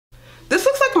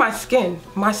my skin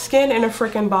in a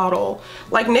freaking bottle.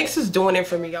 Like NYX is doing it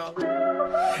for me, y'all.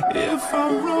 If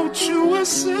I wrote you a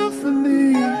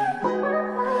symphony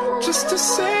just to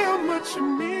say how much you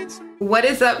mean to me. What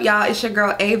is up, y'all? It's your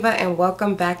girl Ava and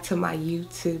welcome back to my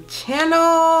YouTube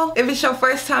channel. If it's your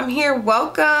first time here,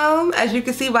 welcome. As you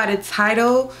can see by the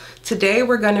title, today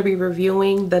we're going to be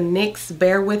reviewing the NYX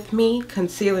Bare With Me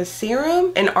Concealer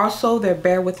Serum and also their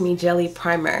Bare With Me Jelly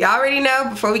Primer. Y'all already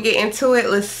know, before we get into it,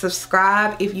 let's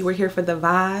subscribe if you were here for the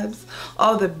vibes.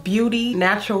 All the beauty,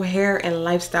 natural hair, and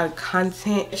lifestyle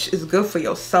content is good for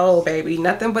your soul, baby.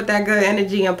 Nothing but that good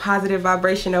energy and positive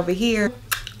vibration over here.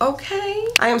 Okay,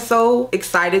 I am so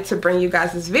excited to bring you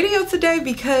guys this video today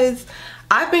because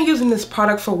I've been using this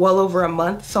product for well over a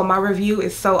month, so my review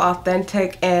is so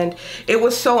authentic and it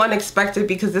was so unexpected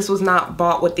because this was not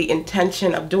bought with the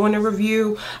intention of doing a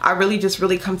review. I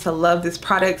really come to love this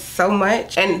product so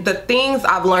much, and the things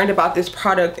I've learned about this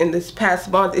product in this past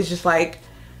month is just like,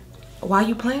 why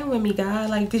you playing with me, guy?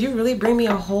 Like, did you really bring me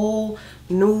a whole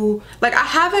new, like, I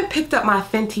haven't picked up my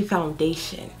Fenty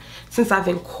foundation since I've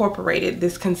incorporated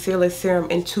this concealer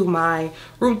serum into my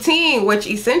routine, which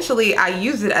essentially I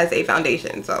use it as a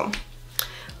foundation. So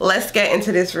let's get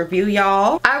into this review,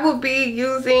 y'all. I will be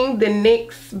using the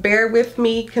NYX Bare With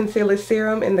Me Concealer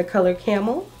Serum in the color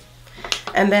Camel.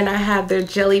 And then I have their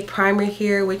Jelly Primer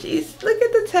here, which is, look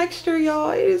at the texture,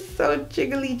 y'all. It is so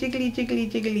jiggly, jiggly, jiggly,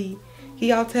 jiggly. Can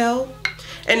y'all tell?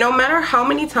 And no matter how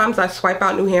many times I swipe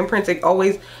out new handprints, it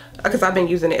always, because I've been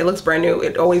using it, it looks brand new,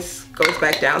 it always goes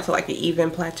back down to like an even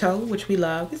plateau, which we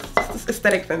love. It's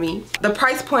aesthetic for me. The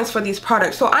price points for these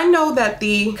products. So I know that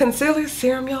the concealer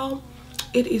serum, y'all,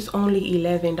 it is only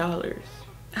 $11.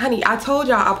 Honey, I told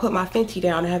y'all I put my Fenty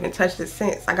down. I haven't touched it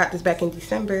since. I got this back in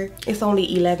December. It's only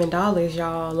 $11,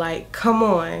 y'all. Like, come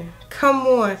on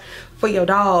for your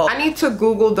dog. I need to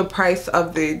Google the price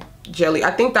of the jelly.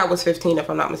 I think that was $15 if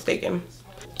I'm not mistaken.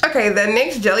 Okay, the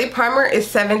NYX Jelly Primer is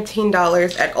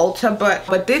 $17 at Ulta,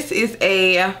 but this is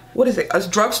a, what is it, a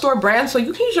drugstore brand, so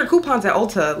you can use your coupons at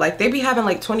Ulta. Like, they be having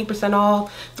like 20%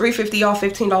 off, $3.50 off,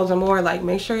 $15 or more. Like,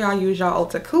 make sure y'all use y'all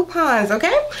Ulta coupons,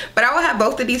 okay? But I will have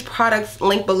both of these products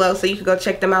linked below so you can go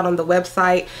check them out on the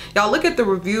website. Y'all look at the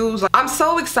reviews. I'm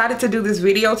so excited to do this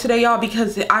video today, y'all,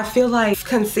 because I feel like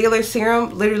concealer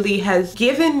serum literally has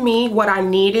given me what I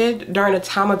needed during a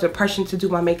time of depression to do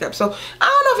my makeup. So I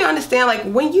don't know if you understand, like,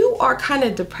 when you are kind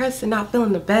of depressed and not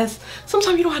feeling the best,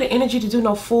 sometimes you don't have the energy to do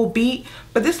no full beat,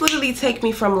 but this literally take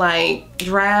me from like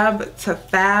drab to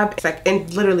fab. It's like in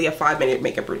literally a 5-minute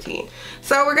makeup routine.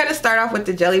 So we're gonna start off with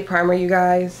the Jelly Primer, you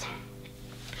guys.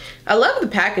 I love the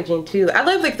packaging too. I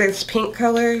love like this pink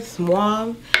color, it's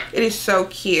mauve. It is so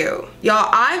cute. Y'all,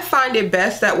 I find it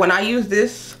best that when I use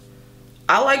this,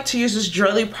 I like to use this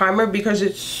Jelly Primer because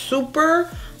it's super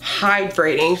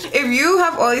hydrating. If you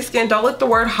have oily skin, don't let the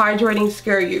word hydrating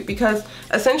scare you, because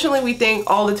essentially we think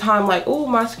all the time like, oh,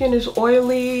 my skin is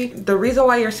oily. The reason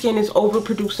why your skin is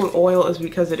overproducing oil is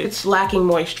because it's lacking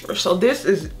moisture. So this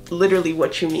is literally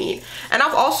what you need. And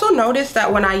I've also noticed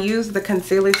that when I use the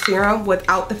concealer serum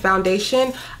without the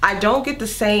foundation, I don't get the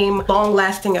same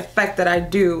long-lasting effect that I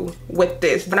do with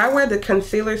this. When I wear the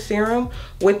concealer serum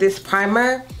with this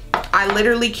primer, I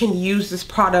literally can use this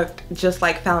product just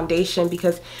like foundation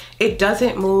because it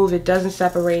doesn't move, it doesn't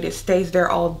separate, it stays there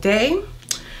all day.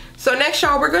 So next,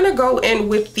 y'all, we're gonna go in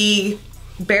with the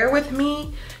Bare With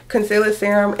Me Concealer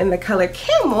Serum in the color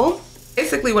Camel.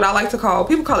 Basically what I like to call,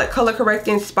 people call it color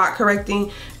correcting, spot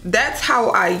correcting. That's how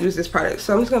I use this product.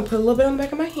 So I'm just gonna put a little bit on the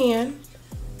back of my hand.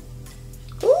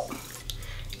 Ooh.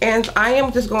 And I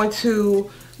am just going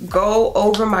to go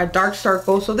over my dark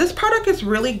circles. So this product is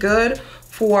really good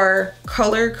for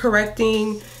color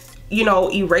correcting, you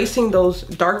know, erasing those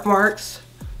dark marks,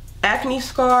 acne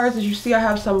scars. As you see, I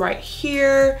have some right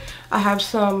here. I have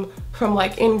some from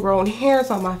like ingrown hairs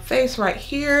on my face right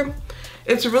here.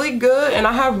 It's really good, and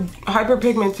I have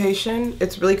hyperpigmentation.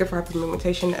 It's really good for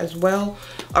hyperpigmentation as well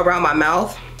around my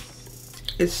mouth.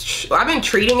 I've been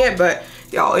treating it, but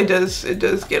y'all, it does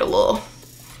get a little,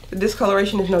 the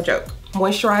discoloration is no joke.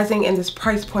 Moisturizing, and this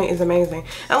price point is amazing.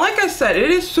 And like I said,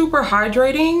 it is super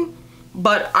hydrating,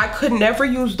 but I could never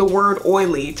use the word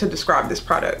oily to describe this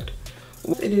product.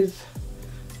 It is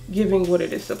giving what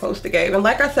it is supposed to give. And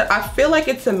like I said, I feel like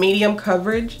it's a medium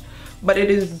coverage, but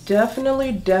it is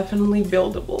definitely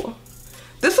buildable.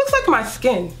 This looks like my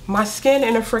skin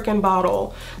in a freaking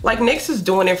bottle. Like, NYX is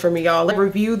doing it for me, y'all. Like,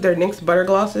 reviewed their NYX butter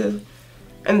glosses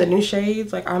and the new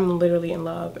shades. Like, I'm literally in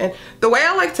love. And the way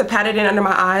I like to pat it in under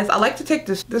my eyes, I like to take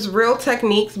this Real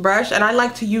Techniques brush, and I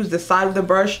like to use the side of the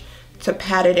brush to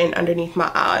pat it in underneath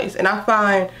my eyes. And I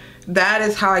find That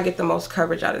is how I get the most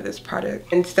coverage out of this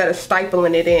product, instead of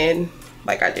stipling it in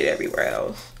like I did everywhere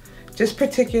else. Just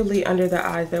particularly under the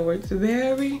eyes, that works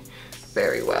very,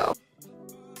 very well.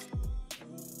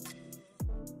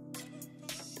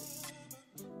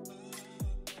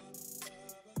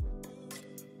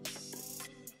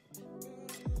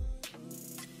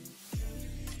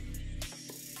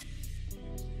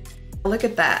 Look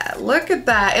at that, look at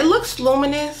that. It looks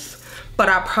luminous, but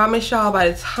I promise y'all, by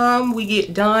the time we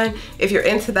get done, if you're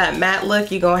into that matte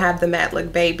look, you're gonna have the matte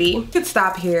look, baby. You could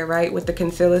stop here, right, with the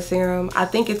concealer serum. I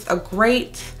think it's a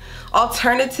great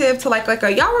alternative to like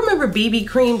a, y'all remember BB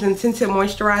creams and tinted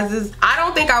moisturizers? I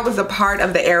don't think I was a part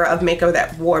of the era of makeup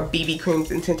that wore BB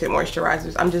creams and tinted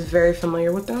moisturizers. I'm just very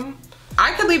familiar with them.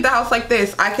 I could leave the house like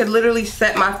this. I could literally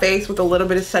set my face with a little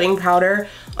bit of setting powder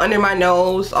under my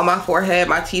nose, on my forehead,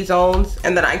 my T-zones,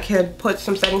 and then I could put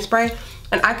some setting spray,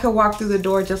 and I could walk through the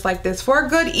door just like this. For a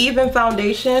good even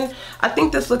foundation, I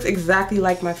think this looks exactly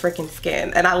like my freaking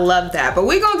skin, and I love that. But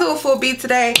we're gonna do a full beat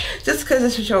today, just because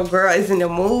this is your girl is in the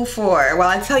mood for it, while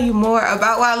I tell you more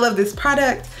about why I love this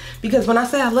product. Because when I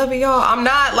say I love it, y'all, I'm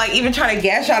not like even trying to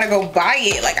gas y'all to go buy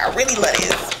it. Like, I really love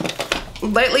this.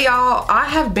 Lately, y'all, I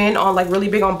have been on like really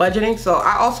big on budgeting, so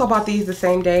I also bought these the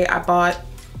same day I bought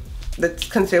the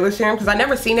concealer serum, because I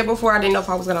never seen it before. I didn't know if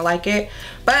I was gonna like it,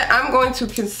 but I'm going to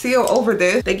conceal over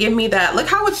this. They give me that, look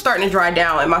how it's starting to dry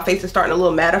down and my face is starting to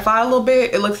mattify a little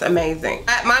bit. It looks amazing.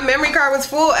 My memory card was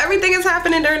full. Everything is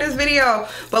happening during this video,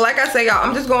 but like I say, y'all,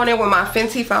 I'm just going in with my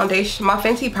Fenty foundation, my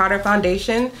Fenty powder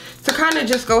foundation, to kind of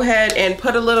just go ahead and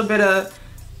put a little bit of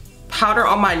powder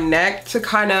on my neck, to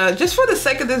kind of, just for the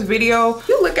sake of this video.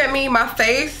 You look at me, my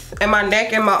face and my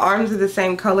neck and my arms are the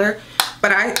same color,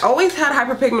 but I always had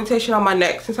hyperpigmentation on my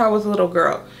neck since I was a little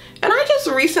girl. And I just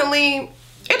recently, it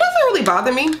doesn't really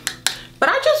bother me, but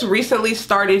I just recently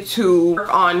started to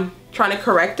work on trying to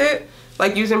correct it,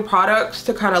 like using products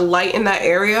to kind of lighten that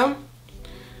area.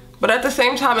 But at the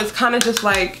same time, it's kind of just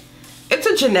like, it's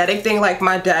a genetic thing. Like,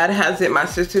 my dad has it, my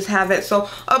sisters have it, so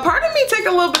a part of me take a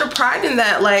little bit of pride in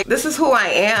that. Like, this is who I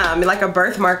am, like a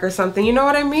birthmark or something, you know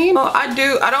what I mean? Well, I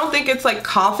don't think it's like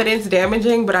confidence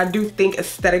damaging, but I do think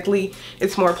aesthetically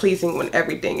it's more pleasing when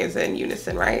everything is in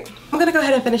unison, right? I'm gonna go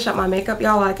ahead and finish up my makeup,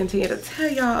 y'all, while I continue to tell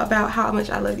y'all about how much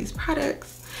I love these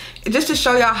products, just to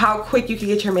show y'all how quick you can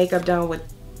get your makeup done with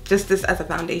just this as a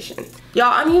foundation.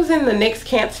 Y'all, I'm using the NYX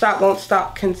Can't Stop Won't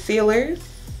Stop concealers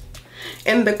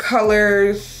in the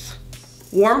colors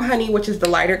Warm Honey, which is the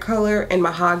lighter color, and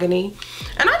Mahogany.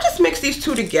 And I just mixed these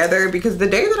two together because the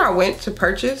day that I went to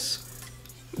purchase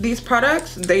these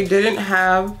products, they didn't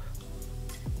have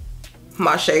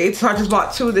my shades, so I just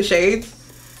bought two of the shades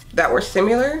that were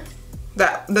similar,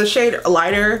 that the shade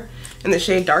lighter and the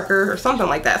shade darker, or something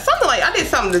like that. Something like, I did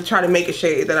something to try to make a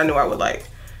shade that I knew I would like,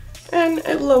 and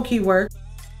it low-key worked.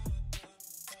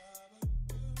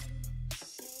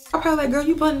 I'm probably like, girl,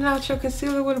 you blending out your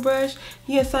concealer with a brush?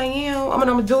 Yes, I am. I'm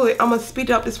gonna do it. I'm gonna speed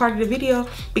up this part of the video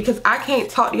because I can't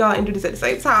talk to y'all and do this at the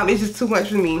same time. It's just too much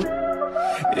for me.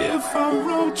 If I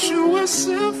wrote you a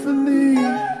symphony,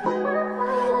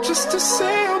 just to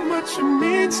say how much you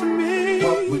mean to me,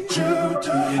 what would you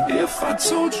do? If I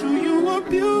told you you were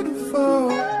beautiful,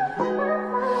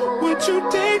 would you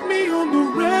date me on the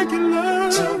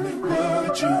regular? Tell me,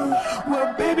 would you?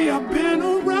 Well, baby, I've been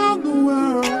around the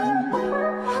world,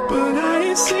 but I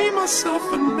ain't seen myself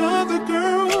another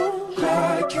girl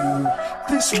like you.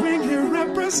 This ring here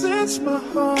represents my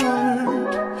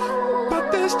heart,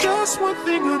 but there's just one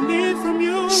thing I need from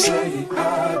you. Say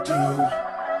I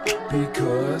do,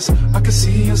 because I can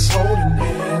see us holding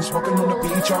hands, walking on the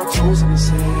beach, our toes in the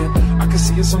sand. I can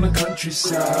see us on the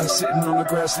countryside, sitting on the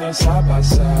grassland side by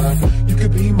side. You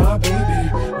could be my baby,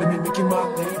 let me make you my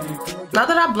lady. Now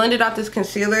that I blended out this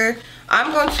concealer,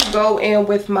 I'm going to go in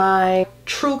with my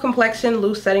True Complexion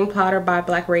Loose Setting Powder by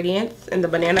Black Radiance in the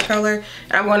banana color.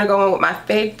 And I'm going to go in with my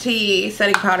Fenty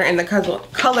setting powder in the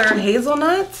color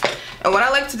Hazelnut. And what I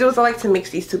like to do is I like to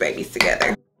mix these two babies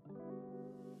together.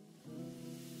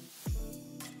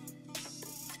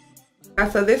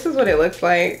 So this is what it looks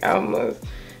like. So I'm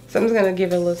just going to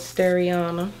give it a little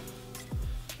stirriana.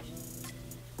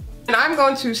 And I'm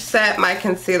going to set my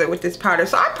concealer with this powder.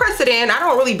 So I press it in. I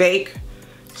don't really bake.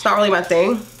 It's not really my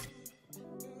thing.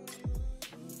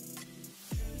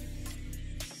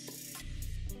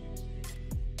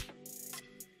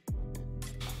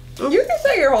 You can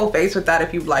set your whole face with that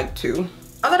if you'd like to.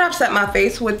 Now that I've set my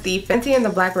face with the Fenty and the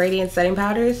Black Radiance setting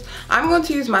powders, I'm going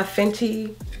to use my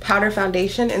Fenty powder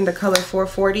foundation in the color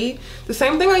 440. The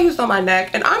same thing I used on my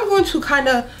neck, and I'm going to kind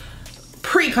of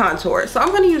pre-contour. So I'm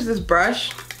going to use this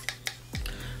brush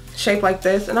shaped like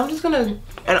this, and I'm just going to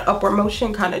and an upward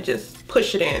motion kind of just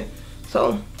push it in.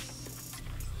 So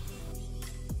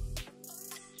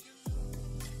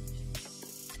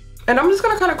and I'm just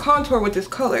gonna kind of contour with this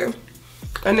color.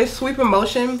 And this sweeping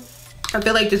motion, I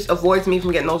feel like this avoids me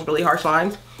from getting those really harsh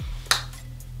lines.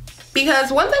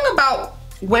 Because one thing about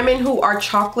women who are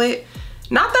chocolate,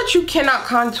 not that you cannot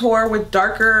contour with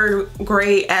darker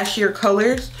gray ashier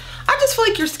colors, I just feel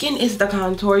like your skin is the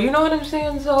contour, you know what I'm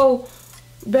saying? So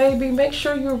baby, make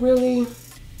sure you're really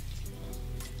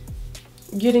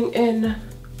getting in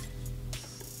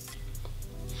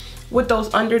with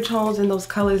those undertones and those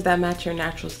colors that match your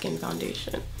natural skin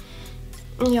foundation.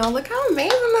 Y'all, look how amazing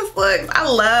this looks. I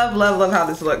love how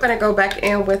this looks. I'm gonna go back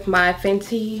in with my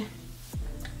Fenty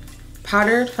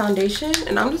powdered foundation,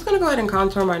 and I'm just gonna go ahead and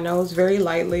contour my nose very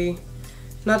lightly,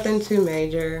 nothing too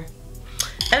major.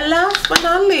 And last but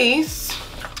not least,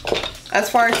 as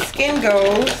far as skin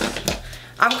goes,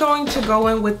 I'm going to go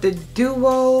in with the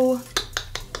Duo,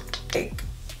 like,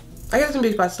 I got some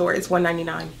Beach by store, it's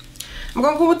 $1.99. I'm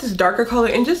gonna go with this darker color,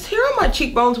 and just here on my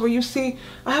cheekbones where you see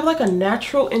I have like a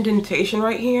natural indentation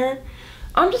right here,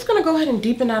 I'm just gonna go ahead and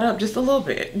deepen that up just a little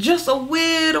bit, just a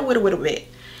little bit.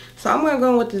 So I'm gonna go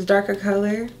in with this darker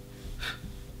color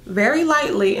very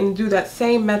lightly and do that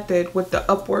same method with the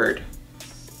upward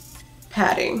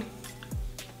padding.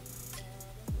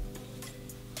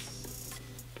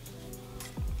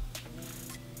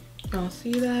 Y'all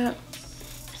see that?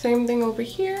 Same thing over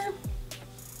here.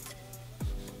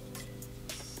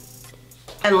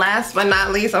 And last but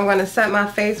not least, I'm gonna set my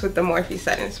face with the Morphe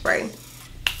setting spray.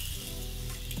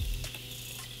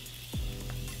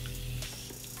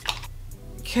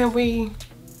 Can we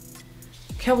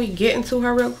get into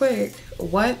her real quick?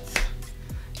 What?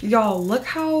 Y'all, look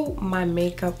how my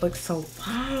makeup looks so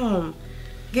bomb.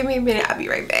 Give me a minute, I'll be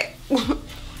right back.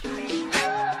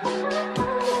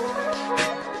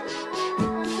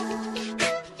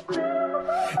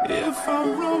 If I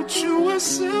wrote you a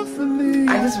symphony.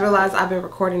 I just realized I've been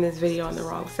recording this video in the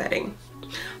wrong setting.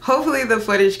 Hopefully the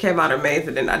footage came out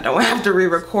amazing and I don't have to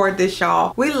re-record this,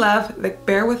 y'all. We love the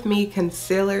Bare With Me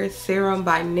Concealer Serum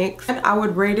by NYX, and I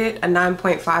would rate it a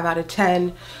 9.5 out of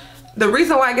 10. The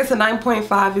reason why I guess a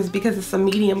 9.5 is because it's a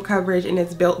medium coverage and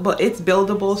it's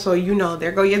buildable, so you know,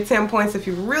 there go your 10 points if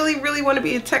you really want to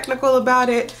be technical about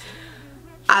it.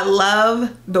 I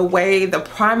love the way the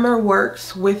primer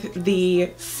works with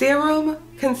the serum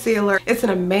concealer. It's an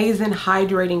amazing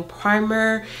hydrating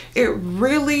primer. It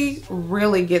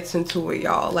really gets into it,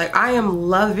 y'all. Like, I am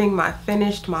loving my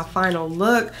final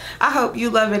look. I hope you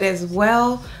love it as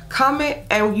well. Comment,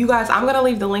 and you guys, I'm gonna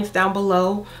leave the links down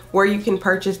below where you can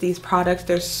purchase these products.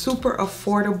 They're super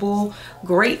affordable,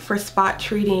 great for spot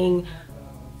treating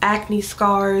acne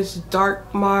scars,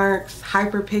 dark marks,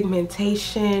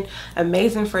 hyperpigmentation,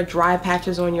 amazing for dry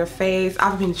patches on your face.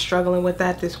 I've been struggling with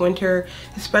that this winter,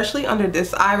 especially under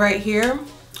this eye right here.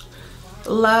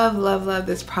 Love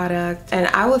this product, and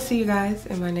I will see you guys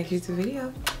in my next YouTube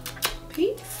video.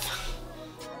 Peace.